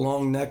 It's got the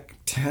long neck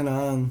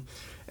tenon.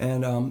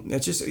 And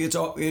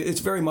it's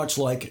very much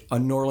like a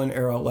Norland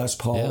era Les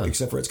Paul,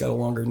 except for it's got a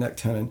longer neck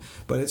tenon.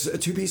 But it's a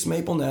 2-piece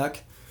maple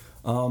neck.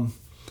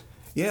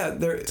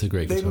 It's a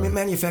great guitar. They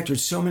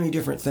manufactured so many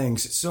different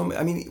things.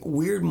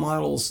 Weird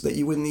models that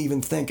you wouldn't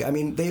even think. I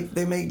mean,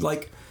 they made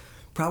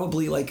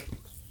probably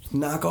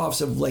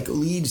knockoffs of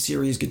lead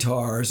series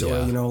guitars,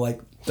 or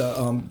like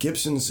the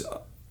Gibson's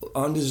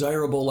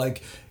undesirable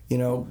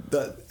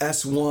the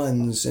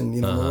S1s and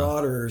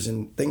Marauders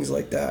and things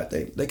like that.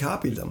 They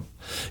copied them.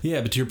 Yeah,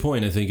 but to your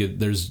point, I think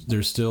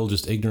there's still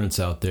just ignorance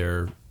out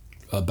there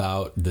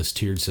about this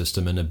tiered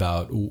system and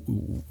about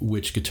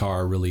which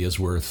guitar really is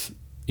worth.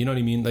 You know what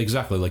I mean?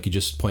 Exactly, like you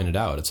just pointed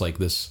out. It's like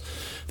this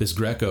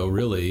Greco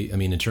really. I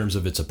mean, in terms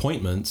of its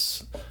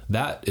appointments,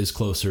 that is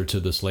closer to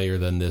the Slayer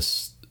than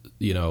this.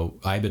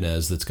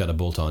 Ibanez that's got a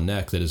bolt-on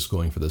neck that is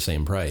going for the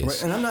same price.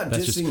 Right, and I'm not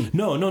dissing.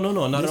 No, not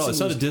at all.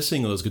 It's not a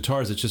dissing of those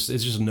guitars. It's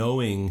just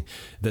knowing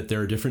that there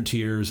are different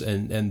tiers,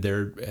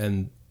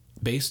 and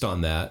based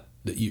on that,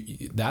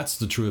 that's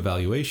the true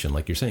evaluation,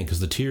 like you're saying, because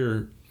the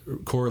tier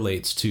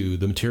correlates to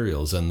the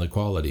materials and the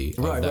quality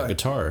of that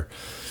guitar.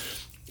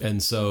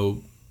 And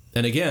so,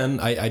 and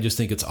again, I just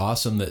think it's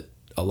awesome that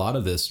a lot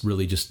of this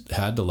really just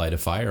had to light a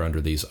fire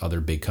under these other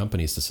big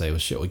companies to say, well,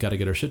 shit, we got to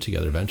get our shit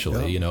together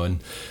eventually,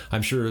 and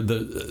I'm sure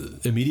the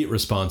immediate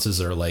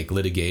responses are like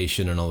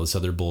litigation and all this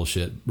other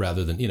bullshit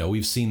rather than,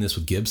 we've seen this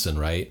with Gibson,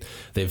 right?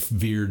 They've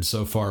veered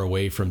so far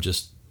away from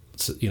just,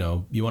 you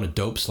want to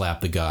dope slap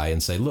the guy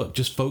and say, look,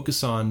 just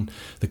focus on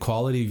the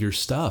quality of your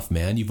stuff,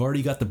 man. You've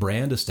already got the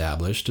brand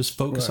established. Just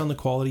focus on the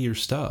quality of your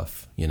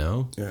stuff,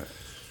 Yeah.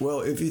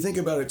 Well, if you think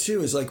about it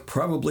too, is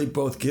probably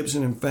both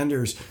Gibson and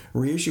Fender's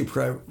reissue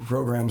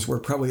programs were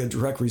probably a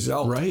direct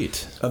result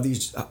of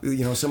these,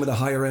 some of the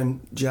higher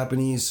end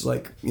Japanese,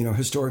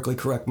 historically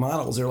correct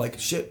models. They're like,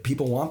 shit,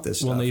 people want this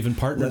stuff. Well, they even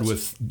partnered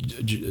with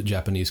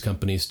Japanese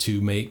companies to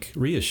make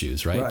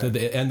reissues, right?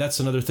 And that's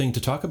another thing to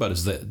talk about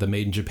is that the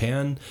Made in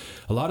Japan,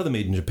 a lot of the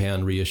Made in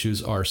Japan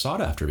reissues are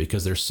sought after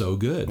because they're so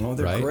good,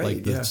 they're great,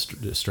 like the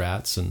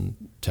Strats and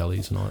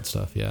Tellys and all that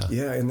stuff,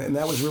 Yeah, and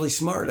that was really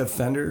smart of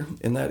Fender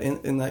in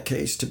that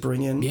case to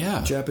bring in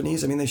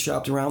Japanese. I mean, they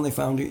shopped around, they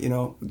found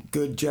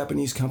good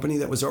Japanese company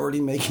that was already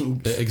making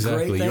great things. You're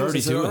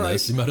already doing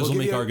this. You might as well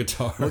make our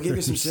guitar. We'll give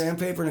you some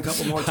sandpaper and a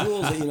couple more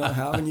tools that you don't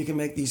have, and you can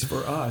make these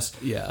for us.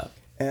 Yeah.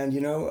 And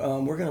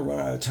we're going to run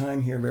out of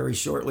time here very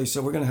shortly,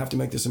 so we're going to have to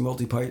make this a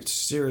multi-part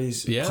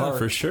series. Yeah,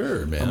 for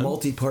sure, man. A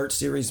multi-part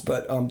series,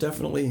 but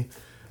definitely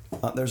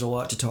there's a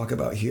lot to talk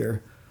about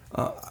here.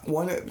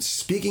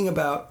 Speaking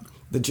about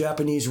the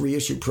Japanese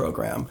reissue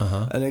program,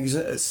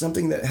 and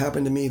something that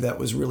happened to me that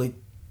was really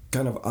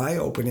kind of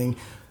eye-opening,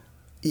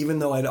 even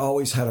though I'd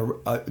always had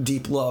a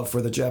deep love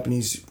for the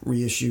Japanese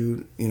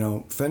reissue,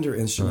 Fender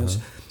instruments,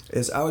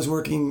 is I was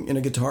working in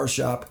a guitar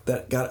shop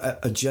that got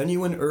a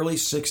genuine early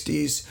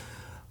 60s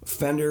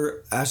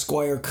Fender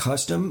Esquire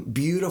Custom,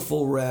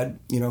 beautiful red,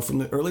 from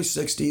the early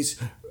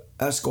 60s,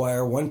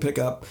 Esquire, one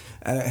pickup,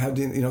 and it had,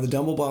 the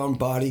double bound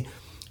body,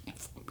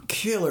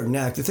 killer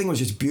neck. The thing was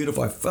just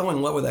beautiful. I fell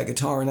in love with that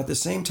guitar, and at the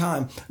same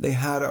time, they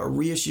had a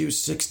reissue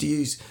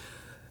 60s,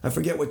 I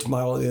forget which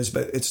model it is,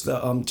 but it's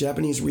the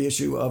Japanese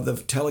reissue of the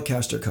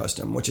Telecaster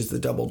Custom, which is the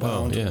double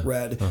bound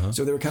red.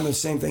 So they were kind of the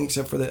same thing,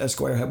 except for the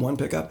Esquire had one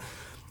pickup.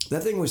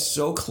 That thing was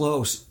so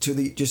close to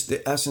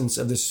the essence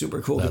of this super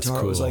cool guitar.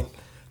 Cool. It was like,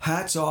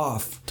 hats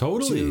off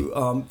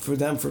for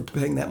them for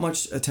paying that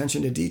much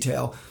attention to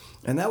detail.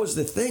 And that was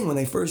the thing when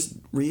they first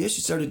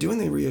started doing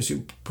the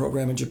reissue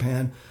program in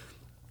Japan.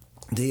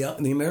 The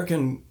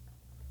American,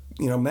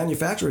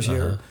 manufacturers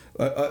here,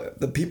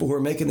 the people who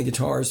were making the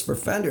guitars for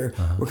Fender,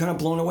 were kind of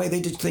blown away.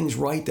 They did things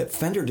right that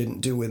Fender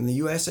didn't do in the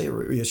USA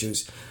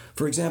reissues.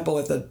 For example,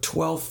 at the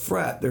 12th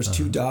fret, there's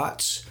two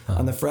dots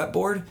on the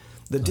fretboard.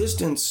 The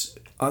distance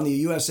on the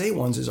USA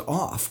ones is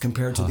off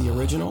compared to the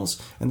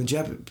originals, and the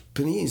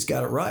Japanese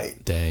got it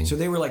right. Dang. So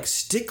they were like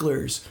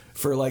sticklers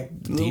for like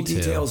little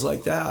details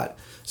like that.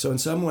 So in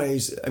some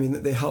ways, I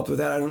mean, they helped with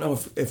that. I don't know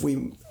if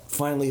we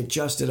finally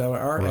adjusted on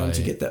our end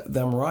to get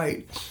them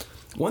right.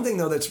 One thing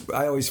though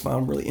I always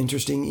found really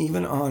interesting,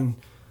 even on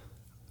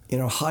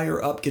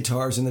higher up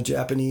guitars in the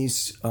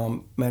Japanese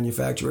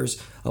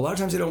manufacturers, a lot of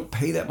times they don't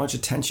pay that much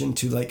attention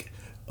to like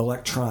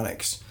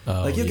electronics.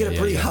 Like you get it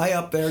pretty high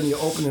up there and you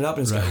open it up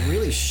and it's got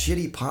really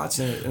shitty pots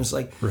in it, and it's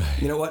like,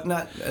 you know what,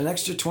 not an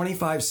extra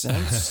 25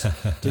 cents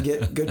to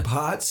get good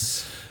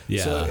pots.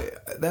 So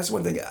that's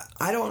one thing.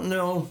 I don't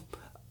know,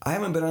 I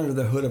haven't been under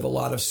the hood of a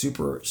lot of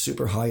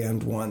super high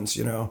end ones,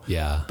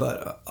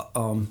 but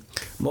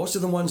most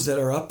of the ones that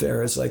are up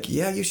there, it's like,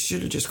 you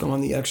should have just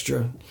gone the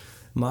extra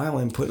mile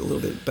and put a little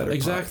bit better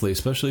exactly pot.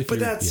 Especially if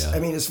I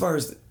mean, as far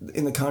as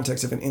in the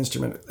context of an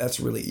instrument, that's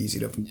really easy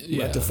to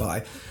rectify.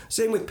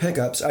 Same with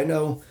pickups. I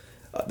know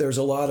there's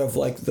a lot of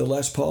like the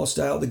Les Paul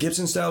style, the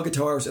Gibson style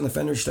guitars and the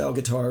Fender style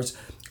guitars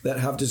that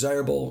have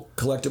desirable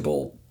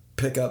collectible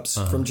pickups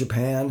from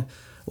Japan.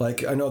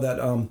 Like I know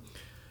that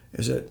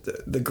is it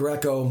the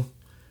Greco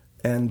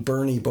and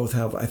Bernie both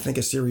have, I think,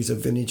 a series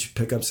of vintage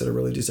pickups that are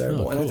really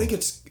desirable. And I think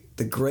it's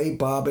the Gray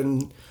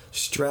Bobbin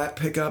Strat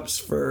pickups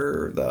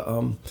for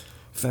the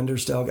Fender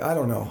style. I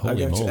don't know.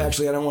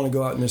 Actually, I don't want to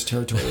go out in this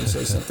territory and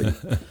say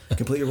something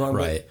completely wrong.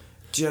 Right.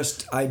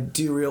 But I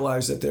do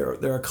realize that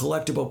there are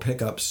collectible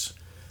pickups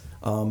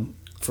from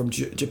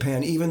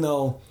Japan, even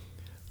though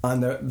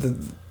on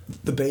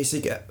the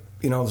basic,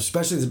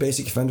 especially the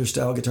basic Fender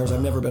style guitars,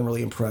 I've never been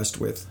really impressed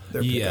with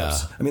their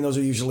pickups. I mean, those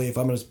are usually, if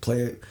I'm going to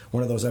play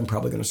one of those, I'm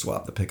probably going to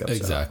swap the pickups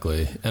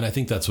exactly out. And I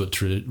think that's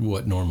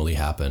what normally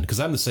happened, because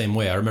I'm the same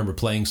way. I remember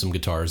playing some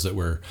guitars that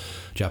were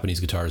Japanese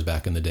guitars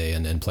back in the day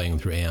and playing them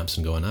through amps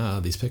and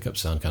going, these pickups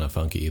sound kind of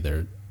funky.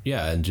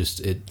 And just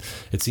it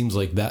seems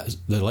like that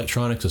the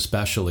electronics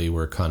especially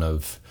were kind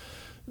of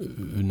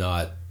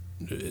not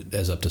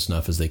as up to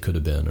snuff as they could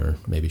have been, or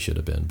maybe should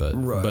have been,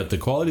 but the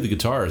quality of the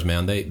guitars,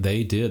 man, they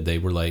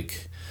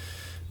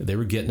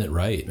were getting it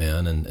right,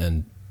 man,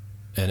 and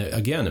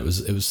again, it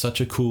was such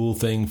a cool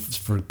thing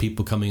for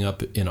people coming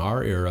up in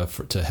our era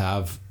to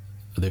have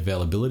the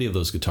availability of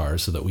those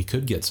guitars, so that we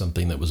could get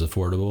something that was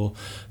affordable,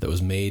 that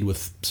was made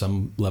with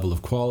some level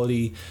of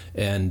quality,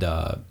 and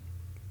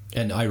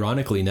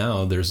ironically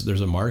now there's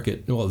a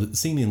market. Well,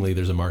 seemingly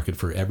there's a market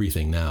for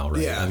everything now,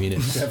 right? Yeah, I mean,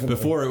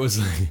 before it was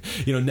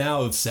like,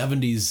 now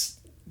 70s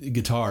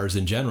guitars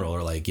in general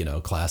are like,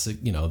 classic,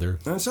 they're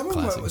and some of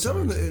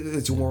them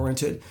it's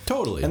warranted.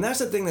 Totally. And that's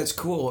the thing that's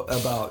cool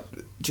about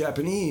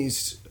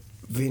Japanese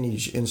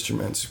vintage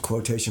instruments,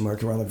 quotation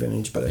mark around the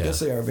vintage, but I guess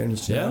they are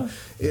vintage now,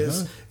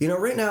 is,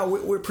 right now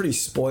we're pretty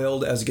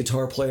spoiled as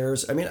guitar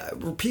players. I mean,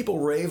 people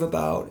rave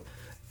about,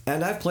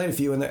 and I've played a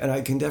few, and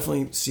I can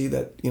definitely see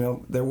that,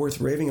 they're worth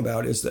raving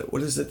about, is that,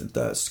 what is it,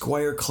 the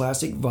Squier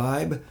Classic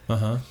Vibe?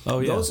 Oh,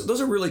 yeah. Those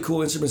are really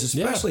cool instruments,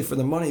 especially for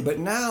the money, but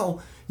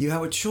now you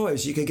have a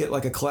choice. You could get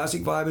like a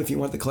classic Vibe if you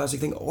want the classic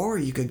thing, or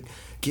you could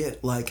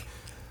get like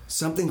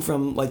something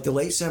from like the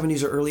late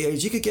 70s or early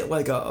 80s. You could get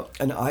like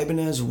an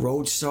Ibanez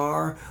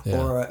Roadstar,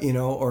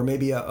 or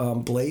maybe a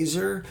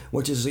Blazer,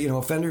 which is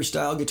a Fender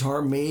style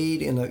guitar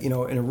made in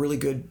a really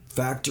good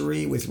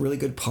factory with really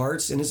good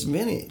parts, and it's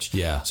vintage.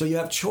 Yeah. So you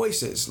have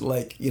choices,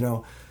 like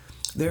I'm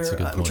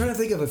trying to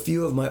think of a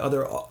few of my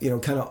other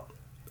kind of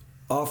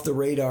off the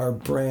radar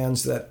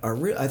brands that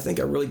I think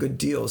are really good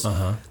deals.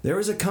 There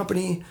is a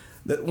company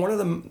that one of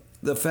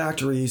the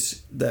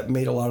factories that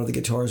made a lot of the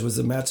guitars was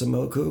the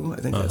Matsumoto. I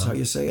think that's how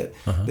you say it.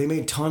 They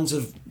made tons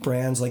of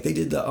brands. Like they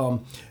did the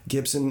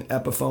Gibson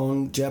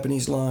Epiphone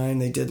Japanese line.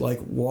 They did like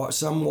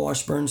some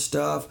Washburn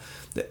stuff.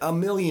 A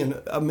million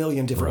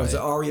different ones.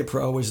 The Aria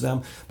Pro was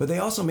them. But they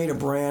also made a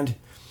brand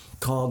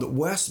called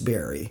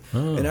Westbury.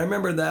 And I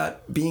remember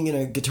that being in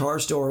a guitar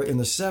store in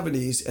the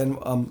 70s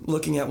and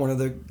looking at one of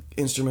the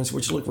instruments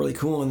which looked really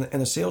cool,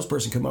 and a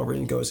salesperson come over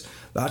and goes,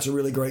 "That's a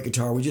really great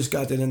guitar. We just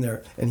got that in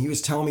there." And he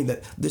was telling me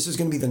that this is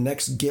going to be the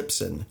next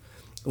Gibson,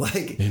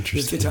 like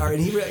this guitar.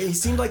 And he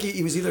seemed like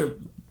he was either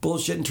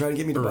bullshitting trying to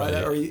get me to buy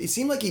that, or it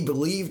seemed like he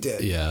believed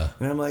it. Yeah.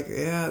 And I'm like,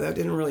 yeah, that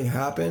didn't really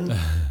happen.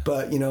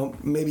 But,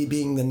 maybe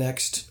being the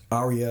next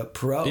Aria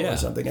Pro or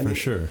something. For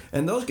sure.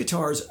 And those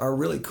guitars are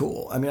really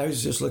cool. I mean, I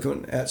was just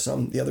looking at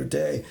some the other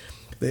day.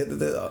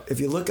 If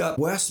you look up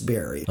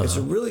Westbury, it's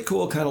a really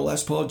cool kind of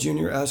Les Paul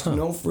Jr.-esque,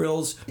 no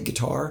frills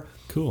guitar.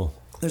 Cool.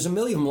 There's a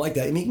million of them like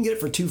that. I mean, you can get it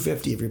for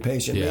 $250 if you're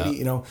patient. Yeah.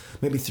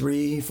 Maybe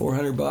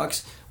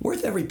 $300-$400,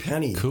 worth every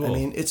penny. Cool. I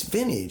mean, it's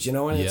vintage, and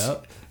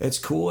it's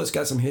cool. It's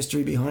got some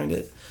history behind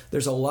it.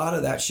 There's a lot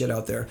of that shit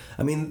out there.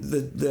 I mean,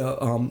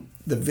 the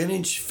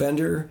vintage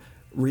Fender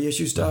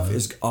reissue stuff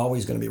is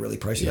always going to be really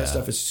pricey. Yeah. That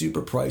stuff is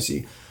super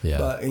pricey. Yeah.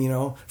 But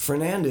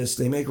Fernandez,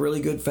 they make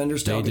really good Fender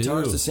style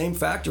guitars. The same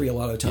factory a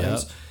lot of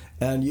times. Yep.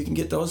 And you can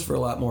get those for a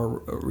lot more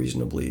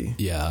reasonably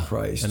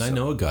priced. And I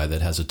know a guy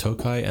that has a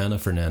Tokai and a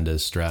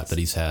Fernandez Strat that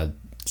he's had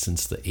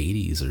since the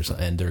 80s or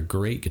something, and they're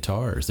great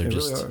guitars. They're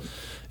just really are.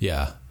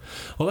 Yeah.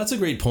 Well, that's a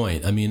great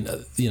point. I mean,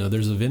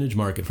 there's a vintage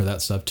market for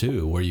that stuff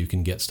too, where you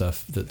can get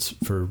stuff that's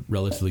for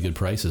relatively good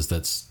prices.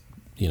 That's,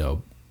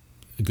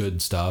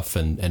 good stuff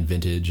and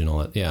vintage and all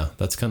that. Yeah,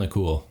 that's kind of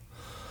cool.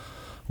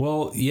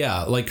 Well,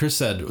 yeah, like Chris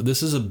said,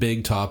 this is a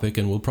big topic,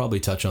 and we'll probably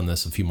touch on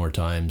this a few more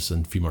times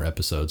and a few more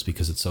episodes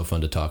because it's so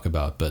fun to talk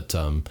about. But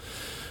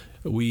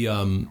we,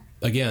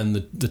 again,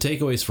 the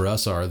takeaways for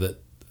us are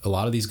that a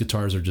lot of these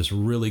guitars are just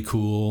really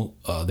cool.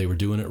 They were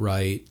doing it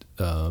right.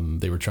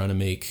 They were trying to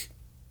make,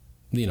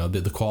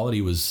 the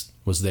quality was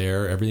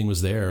there. Everything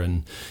was there,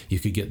 and you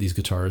could get these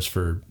guitars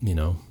for,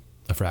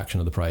 a fraction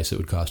of the price it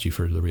would cost you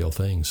for the real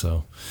thing.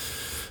 So,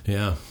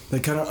 yeah.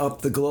 They kind of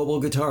upped the global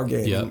guitar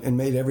game and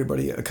made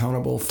everybody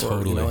accountable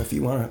for, if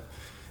you want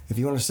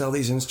to sell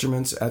these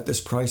instruments at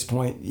this price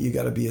point, you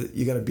got to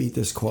beat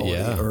this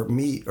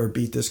quality or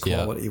beat this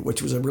quality,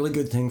 which was a really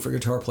good thing for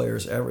guitar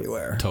players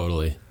everywhere.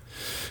 Totally.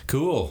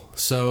 Cool.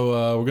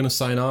 So we're going to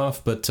sign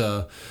off, but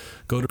go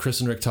to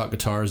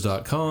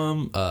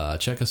chrisandricktalkguitars.com.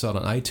 Check us out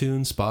on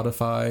iTunes,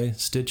 Spotify,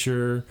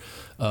 Stitcher.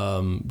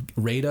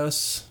 Rate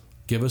us,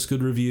 give us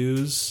good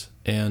reviews,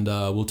 and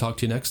we'll talk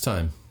to you next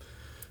time.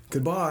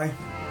 Goodbye.